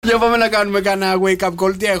Για πάμε να κάνουμε κανένα wake up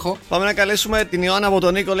call. Τι έχω? Πάμε να καλέσουμε την Ιωάννα από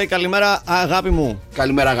τον Νίκο. Λέει καλημέρα, αγάπη μου.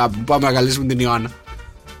 Καλημέρα, αγάπη μου. Πάμε να καλέσουμε την Ιωάννα.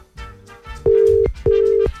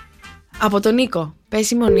 Από τον Νίκο.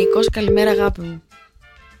 Πες, είμαι ο Νίκος. Καλημέρα, αγάπη μου.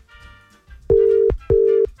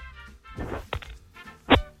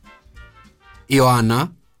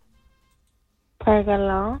 Ιωάννα.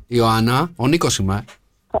 Παρακαλώ. Ιωάννα, ο Νίκος είμαι.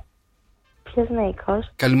 Ποιος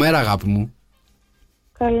Νίκος? Καλημέρα, αγάπη μου.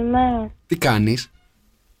 Καλημέρα. Τι κάνεις?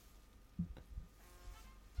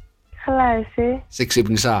 Καλά, εσύ? Σε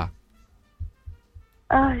ξύπνησα?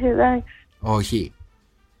 Όχι, εντάξει. Όχι.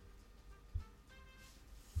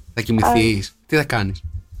 Θα κοιμηθείς? Τι θα κάνεις?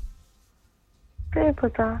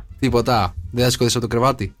 Τίποτα. Τίποτα? Δεν θα σηκωθείς από το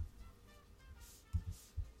κρεβάτι?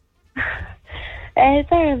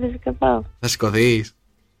 Τώρα φυσικά πάω. Θα σηκωθείς?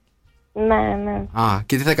 Ναι, ναι. Α,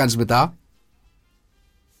 και τι θα κάνεις μετά?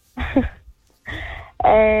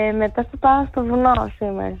 Μετά θα πάω στο βουνό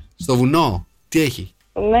σήμερα. Στο βουνό? Τι έχει?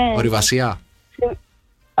 Ναι. Ορειβασία?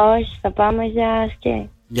 Όχι, θα πάμε για σκι.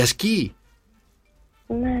 Για σκι?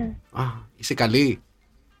 Ναι. Α, είσαι καλή?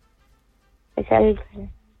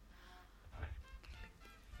 Καλύτερη.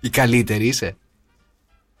 Η καλύτερη είσαι?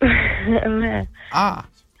 Ναι. Α,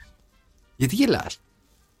 γιατί γελάς?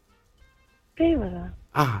 Τίποτα.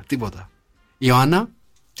 Α, τίποτα. Ιωάννα,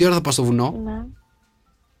 τι ώρα θα πας στο βουνό? Ναι.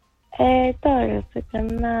 Τώρα, σε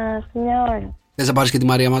μια ώρα. Θες να πάρεις και τη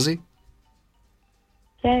Μαρία μαζί?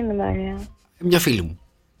 Ποια είναι η Μαρία? Μια φίλη μου.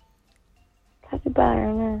 Θα την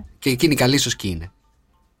πάρω, ναι. Και εκείνη καλή στο σκι είναι.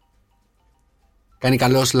 Κάνει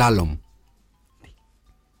καλό σλάλομ.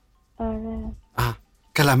 Ωραία. Α,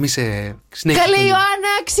 καλά, μη σε Καλέ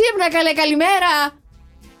Ιωάννα, ξύπνα καλέ, καλημέρα.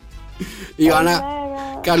 Ιωάννα,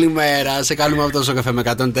 καλημέρα. Σε καλούμε από το Σοκαφέ με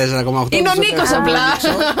 104,8. Είναι ο Νίκος απλά.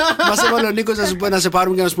 Μας έβαλε ο Νίκος να σε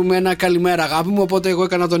πάρουμε και να σου πούμε ένα καλημέρα, αγάπη μου. Οπότε εγώ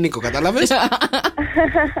έκανα τον Νίκο, κατάλαβες?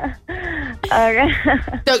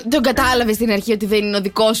 Τον κατάλαβες στην αρχή ότι δεν είναι ο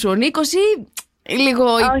δικός σου ο Νίκος ή λίγο?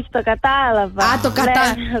 Όχι, το κατάλαβα.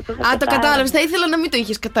 Το κατάλαβες. Θα ήθελα να μην το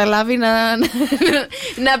είχες καταλάβει,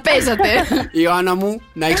 να παίζατε. Ιωάννα μου,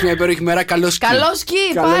 να έχεις μια υπέροχη μέρα. Καλό σκι. Καλό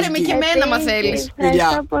σκι, πάρε με και εμένα μα θέλεις.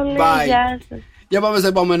 Ευχαριστώ πολύ. Γεια σας. Για πάμε στο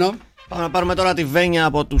επόμενο. Πάμε να πάρουμε τώρα τη Βένια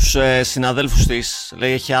από τους συναδέλφους της.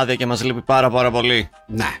 Λέει έχει άδεια και μας λείπει πάρα πολύ.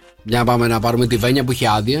 Ναι, για να πάμε να πάρουμε τη Βένια που έχει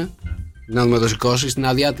άδεια. Να δούμε το σηκώσει στην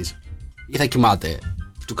άδειά της. Ή θα κοιμάται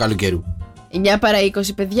του καλοκαιρού? 9 παρά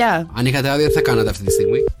 20, παιδιά. Αν είχατε άδεια, τι θα κάνατε αυτή τη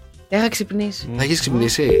στιγμή? Δεν είχα ξυπνήσει. Θα έχεις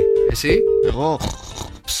ξυπνήσει? Εσύ? Εγώ.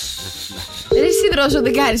 Εσύ Δρόσο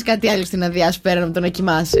δεν κάνεις κάτι άλλο στην αδειά σου πέραν από το να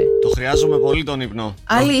κοιμάσαι? Το χρειάζομαι πολύ τον ύπνο.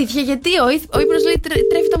 Αλήθεια, γιατί ο ύπνος λέει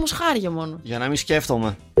τρέφει τα μοσχάρια μόνο. Για να μην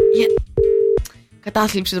σκέφτομαι.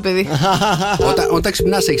 Κατάθλιψη το παιδί. Όταν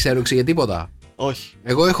ξυπνάς έχεις έρεξη για τίποτα? Όχι.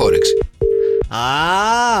 Εγώ έχω όρεξη.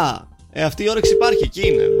 Αυτή η όρεξη υπάρχει, εκεί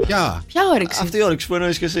είναι. Ποια όρεξη? Αυτή η όρεξη που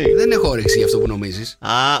εννοείς και εσύ. Δεν έχω όρεξη για αυτό που νομίζεις.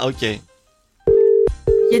 Οκ.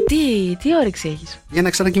 Γιατί, τι όρεξη έχεις? Για να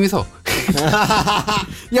ξανακοιμηθώ.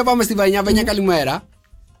 Για πάμε στη Βενιά. Βενιά, καλημέρα.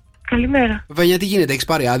 Καλημέρα. Βενιά, τι γίνεται, έχεις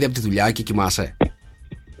πάρει άδεια από τη δουλειά και κοιμάσαι?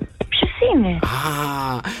 Ποιος είναι?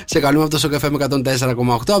 Σε καλούμε από το Σοκαφέ με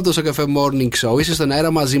 104,8, από το Σοκαφέ Morning Show. Είσαι στον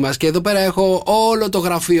αέρα μαζί μας και εδώ πέρα έχω όλο το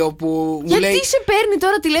γραφείο που μου λέει. Γιατί σε παίρνει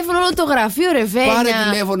τώρα τηλέφωνο όλο το γραφείο, ρε Βένια? Πάρε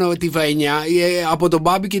τηλέφωνο τη Βένια από τον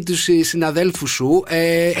Μπάμπη και τους συναδέλφους σου.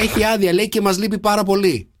 Έχει άδεια, λέει, και μας λείπει πάρα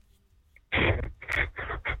πολύ.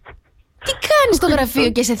 Τι κάνεις στο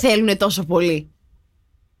γραφείο και σε θέλουνε τόσο πολύ?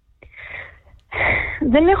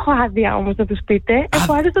 Δεν έχω άδεια όμως να τους πείτε.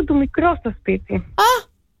 Έχω άδεια του μικρό στο σπίτι.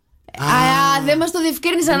 Δεν μας το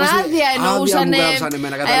διευκρίνησαν, άδεια εννοούσαν.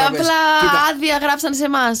 Απλά άδεια γράψαν σε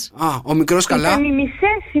εμάς. Ο μικρός καλά. Ήταν οι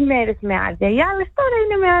μισές ημέρες με άδεια. Οι άλλες τώρα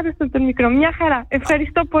είναι με άδεια στον μικρό. Μια χαρά.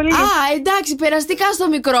 Ευχαριστώ πολύ. Εντάξει, περαστικά στο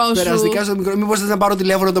μικρό σου. Περαστικά στο μικρό. Μήπως θες να πάρω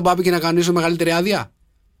τηλέφωνο τον Πάπη και να κανονίσω μεγαλύτερη άδεια?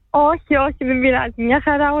 Όχι, δεν πειράζει. Μια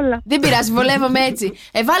χαρά όλα. Δεν πειράζει, βολεύομαι έτσι.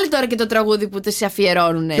 Βάλει τώρα και το τραγούδι που τις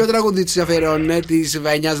αφιερώνουνε. Ποιο τραγούδι τις αφιερώνουνε, της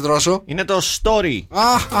Βένιας, Δρόσο? Είναι το Story.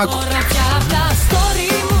 Άκου.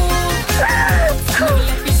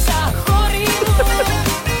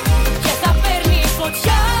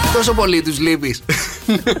 Τόσο πολύ τους λείπεις.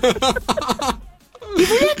 Τι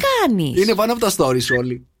δουλειά κάνεις? Είναι πάνω από τα stories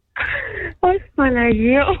όλοι. Όχι,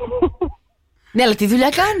 Παναγίο. Ναι, αλλά τι δουλειά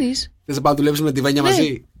κάνεις? Θες να πάμε να δουλέψεις με τη Βένια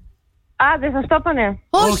μαζί? Δεν σας το είπανε?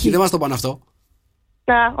 Όχι, δεν μας το είπαν αυτό.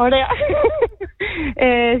 Ωραία.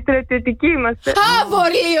 Στρατιωτικοί είμαστε.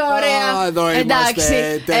 Πολύ ωραία. Εδώ είμαστε. Εντάξει.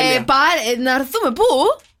 Να έρθουμε πού?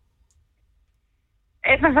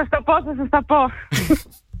 Θα σας το πω.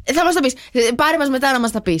 Θα μας τα πεις. Πάρε μας μετά να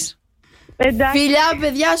μας τα πεις. Εντάξει. Φιλιά,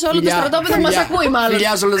 παιδιά, σε όλο το στρατόπεδο που μας ακούει, μάλλον.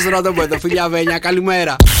 Φιλιά σε όλο το στρατόπεδο. Φιλιά, Βένια,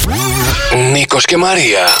 καλημέρα. Νίκος και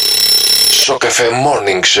Μαρία. Σοκ FM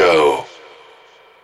Morning Show.